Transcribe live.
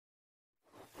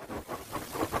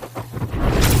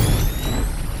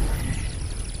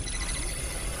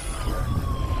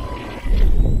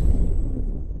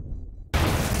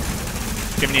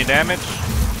taking any damage.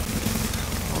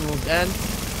 Almost dead.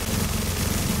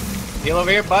 Heal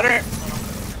over here, butter.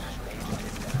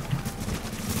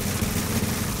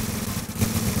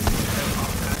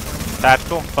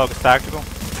 Tactical, focus tactical.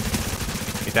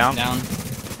 Get down. Down.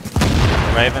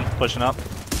 Raven, pushing up.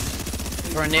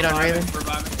 Throw a nade on Raven.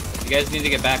 You guys need to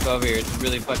get back over here. It's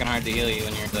really fucking hard to heal you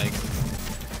when you're like.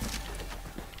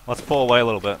 Let's pull away a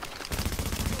little bit.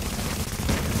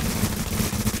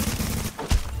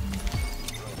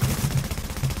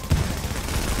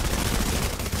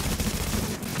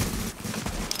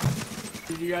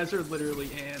 Dude, you guys are literally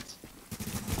ants.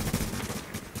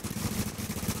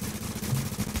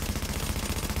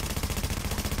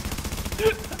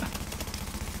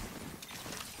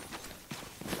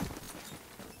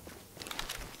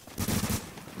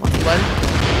 One's blood.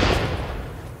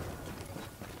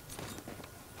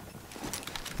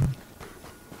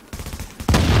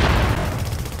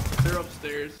 They're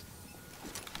upstairs.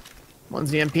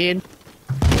 One's EMP'd.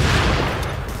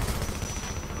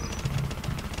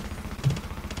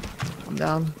 I'm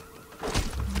down.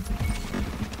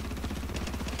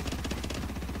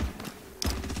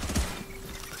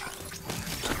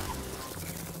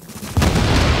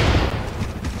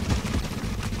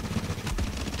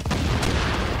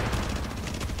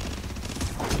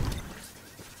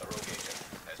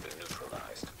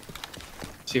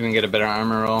 See if we can get a better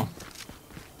armor roll.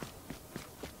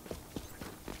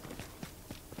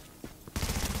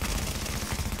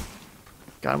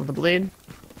 Got him with the bleed.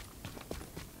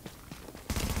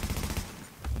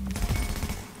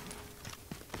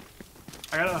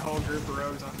 I got a whole group of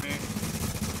rogues on me.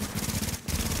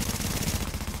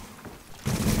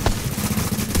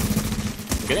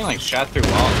 I'm getting like shot through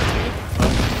walls, dude.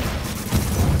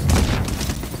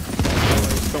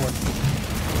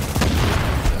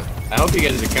 I hope you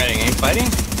guys are kiting. Ain't fighting?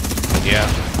 Yeah.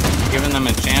 Giving them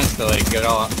a chance to like get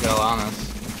all on us.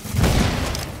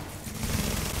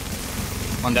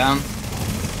 One down.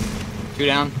 Two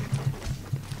down.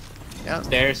 Yeah.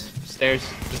 Stairs. Stairs.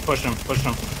 Just push them. Push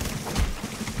them.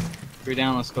 Three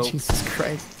down. Let's go. Jesus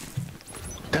Christ.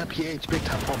 That PH big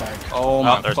time fallback. Oh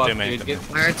my there's fuck, too many. dude. Get...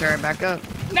 Fire turret, back up.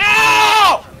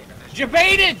 No! You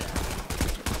baited!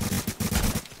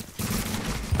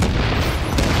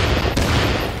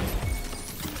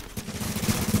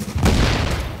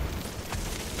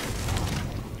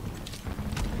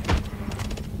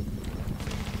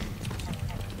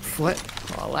 What?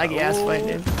 Oh, laggy ass fight,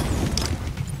 dude.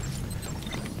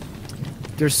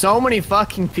 There's so many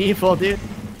fucking people, dude.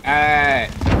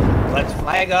 Alright. Let's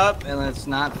flag up and let's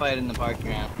not fight in the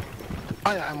parking lot.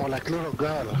 I am like little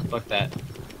girl. Fuck that.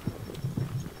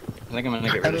 I think I'm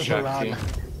gonna get rid of shock too.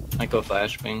 Might go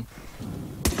flashbang.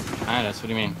 Alright, that's what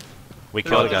do you mean? We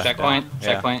killed a guy. Checkpoint? Yeah.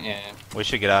 Checkpoint? Yeah. We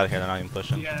should get out of here, they're not even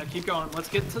pushing. Yeah, keep going. Let's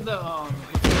get to the let's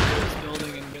get to this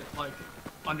building and get like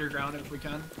underground if we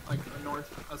can, like north.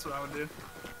 That's what I would do.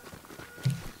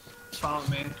 Just follow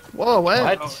me. Whoa, what?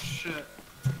 What? Oh shit.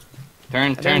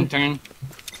 Turn, turn, turn.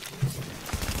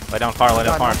 Lay down car, lay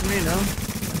down car. Me, no?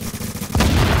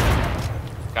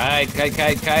 Kite.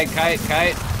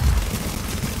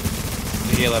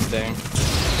 The heal up there.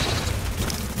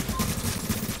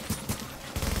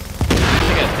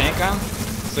 They got a tank on?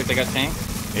 Looks like they got tank.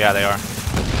 Yeah, they are.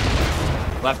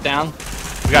 Left down.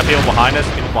 We got people behind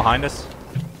us,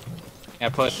 Yeah,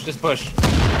 push. Just push.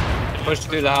 Just push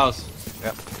through the house.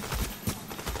 Yep.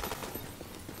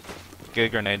 Get a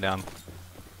grenade down.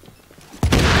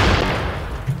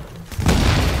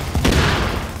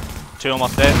 Two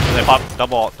almost dead. They pop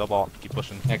double alt. Keep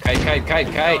pushing. Yeah, kite. Keep going,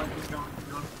 keep going.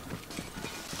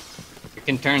 You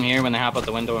can turn here when they hop out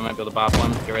the window. We might be able to bop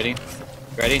one. Get ready.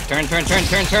 Ready? Turn. Dude's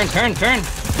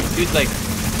like,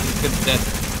 good to death.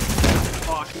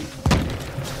 Fuck.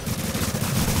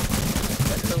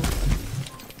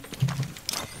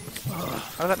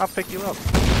 How did that not pick you up?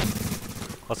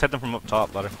 Let's hit them from up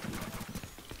top, butter.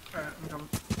 Alright, I'm coming.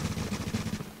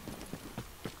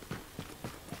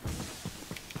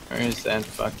 Where is that?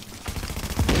 Fuck.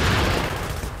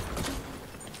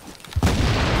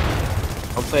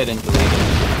 Hopefully I didn't delete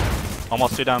it.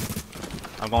 Almost two down.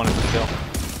 I'm going in for the kill.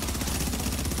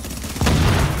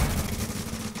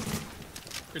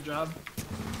 Good job.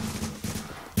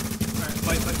 Alright,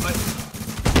 fight.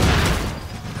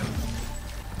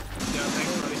 Yeah,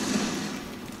 thanks, buddy.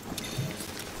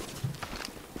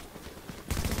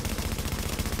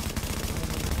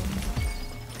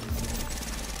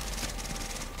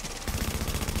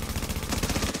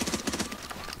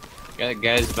 Got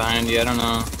guys behind you, I don't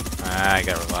know. Ah, I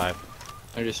got revived.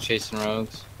 They're just chasing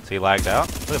rogues. So he lagged out?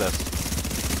 Look at this.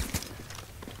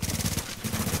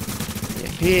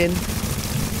 EMP'd.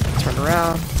 Turn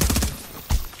around.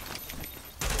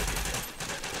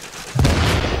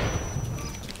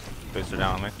 Booster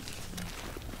down on me.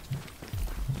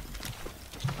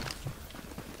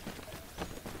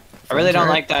 I really don't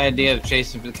like the idea of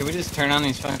chasing. Can we just turn on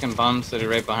these fucking bombs that are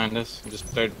right behind us and just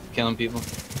start killing people?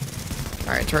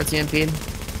 Alright, turret's EMP'd.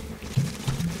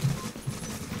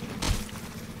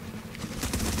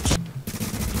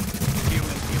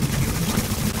 Human.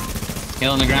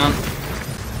 Kill on the ground.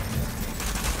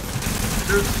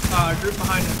 Group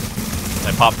behind us.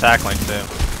 They pop tackling too.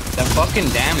 That fucking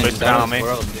damage Push is down out on of me. this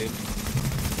world, dude.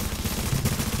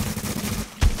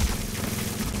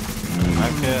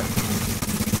 Okay.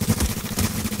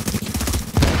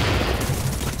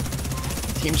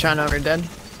 Team China over dead.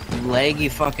 Laggy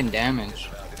fucking damage.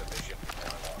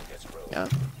 Yeah.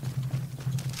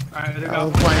 Alright, they Oh, got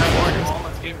one playing guy on the corners. wall.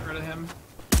 Let's get rid of him.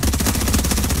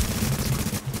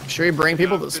 Should we bring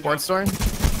people to the Good sports job.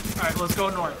 store? Alright, let's go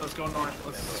north. Let's go north.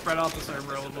 Let's spread out the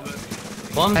server a little bit.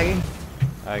 Pull him. Maggie?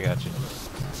 I got you.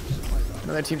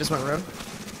 Another team just went rogue.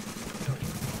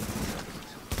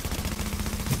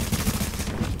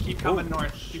 Keep coming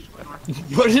north. Keep going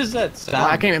north. What is that Oh, I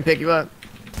sound? can't even pick you up.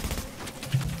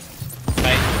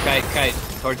 Kite.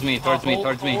 Towards me, towards me,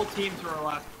 towards me. Whole team to our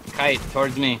left. Kite,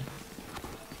 towards me.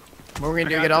 What are we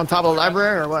gonna do? Get on top of the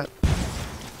library or what?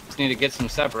 Just need to get some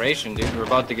separation, dude. We're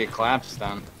about to get collapsed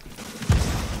down.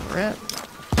 Right.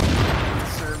 The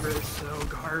server is so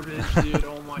garbage, dude.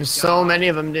 Oh my god. There's so many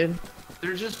of them, dude.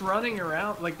 They're just running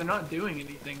around. Like, they're not doing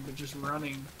anything, but just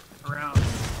running around.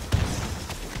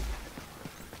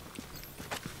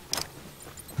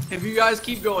 If you guys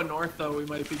keep going north, though, we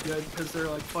might be good, because they're,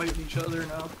 like, fighting each other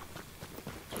now.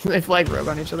 They flag rogue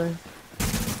on each other.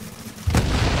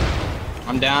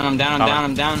 I'm down. Coming. Got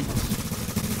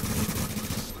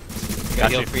Got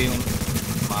heal you. for you.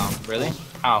 Wow, really?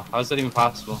 How? How is that even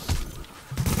possible?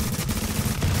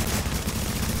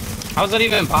 How is that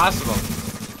even possible?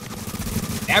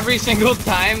 Every single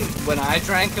time when I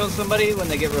try and kill somebody when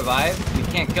they get revived, you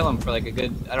can't kill them for like a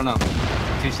good, I don't know,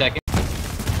 2 seconds.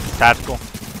 Tactical.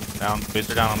 Down.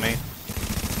 Booster down on me.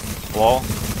 Wall.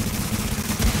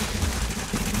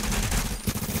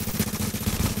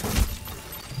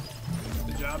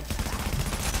 Good job.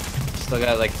 Still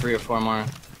got like 3 or 4 more.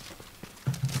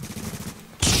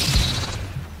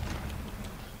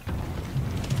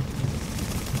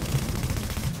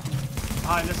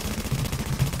 Behind us.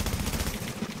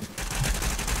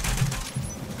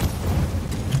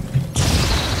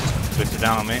 Booster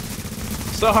down on me.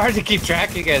 So hard to keep track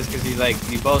of you guys because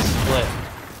you both split.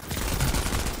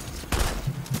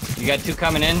 You got 2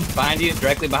 coming in behind you,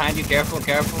 directly behind you. Careful.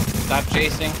 Stop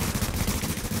chasing.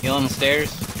 Heal on the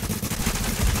stairs.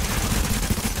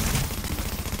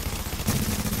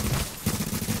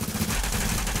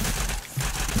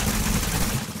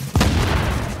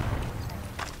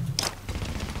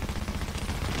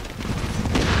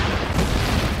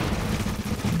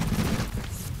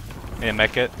 Hey,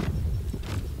 mech it.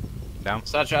 Down.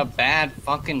 Such a bad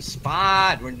fucking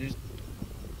spot. We're just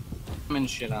coming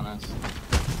shit on us.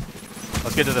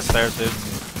 Let's get to the stairs, dude.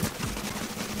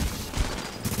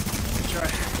 Good try.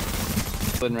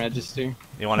 Couldn't register.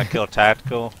 You want to kill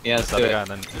tactical? Yeah, let's This do other it. guy,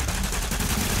 then.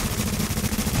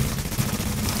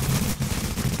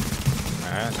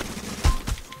 Alright.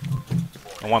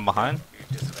 And one behind?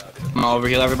 I'm gonna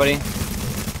overheal everybody.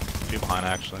 2 behind,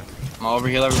 actually. I'm gonna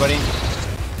overheal everybody.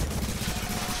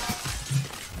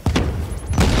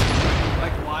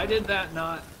 Like, why did that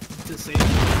not disable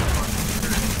the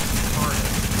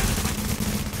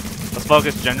Let's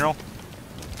focus general.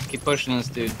 Keep pushing this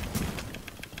dude.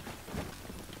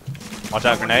 Watch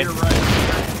out, grenade. You're right.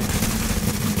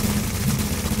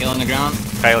 Heal on the ground.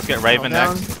 Okay, let's get Raven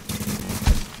Down. next.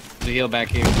 There's a heal back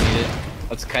here if we need it.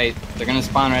 Let's kite. They're gonna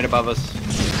spawn right above us.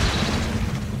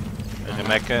 There's your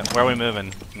mech it. Where are we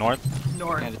moving? North?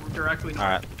 North. Yeah. Directly north.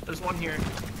 Alright. There's one here.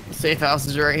 Safe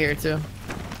houses are right here too.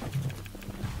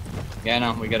 Yeah,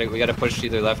 no, we gotta push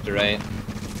either left or right.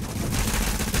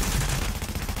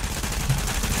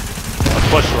 Let's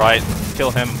push right. Kill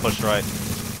him and push right.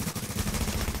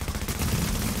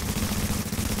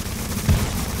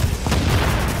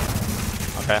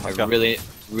 Okay, let's go. I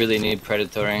really need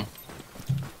predatory.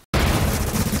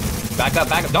 Back up.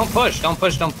 Don't push. Get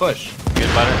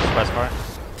better. Press bar.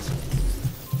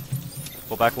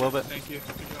 Pull back a little bit. Thank you.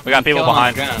 Good job. We got people Kill 'em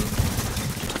on behind. the ground.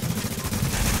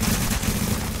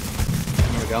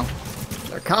 There we go.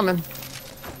 They're coming.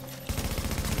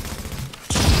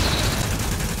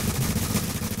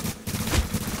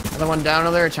 Another one down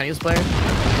over there, a Chinese player.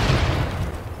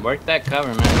 Work that cover,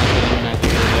 man. I'm gonna have to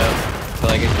get it up until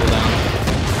I get cool down.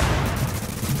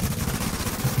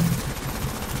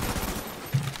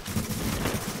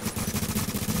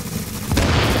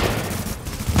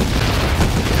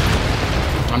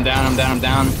 I'm down, I'm down, I'm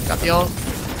down. Got the ult.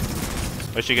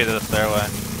 We should get to the stairway.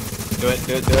 Do it,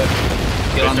 do it, do it.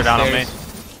 Get on Booster the down on me. stairs.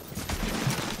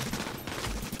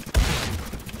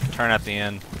 Turn at the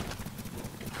end.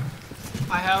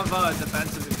 I have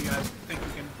defensive if you guys think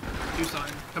we can do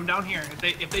something. Come down here.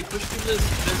 If they push through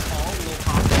this hall, we'll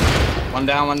pop them. One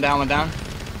down, one down, one down.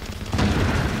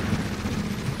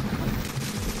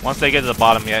 Once they get to the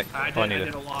bottom, yeah. I Oh,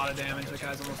 did a lot of damage. That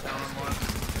guy's almost down on one.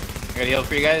 I got a heal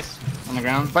for you guys on the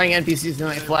ground. Fighting NPCs in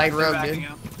my flag They're road, backing dude.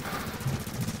 out.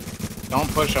 Don't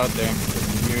push out there.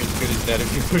 You're as good as dead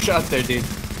if you push out there, dude.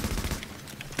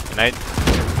 Good night.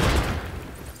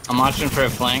 I'm watching for a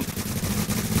flank.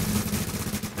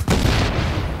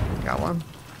 Got one.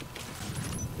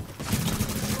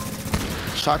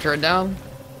 Shot turret down.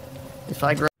 The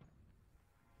flag road.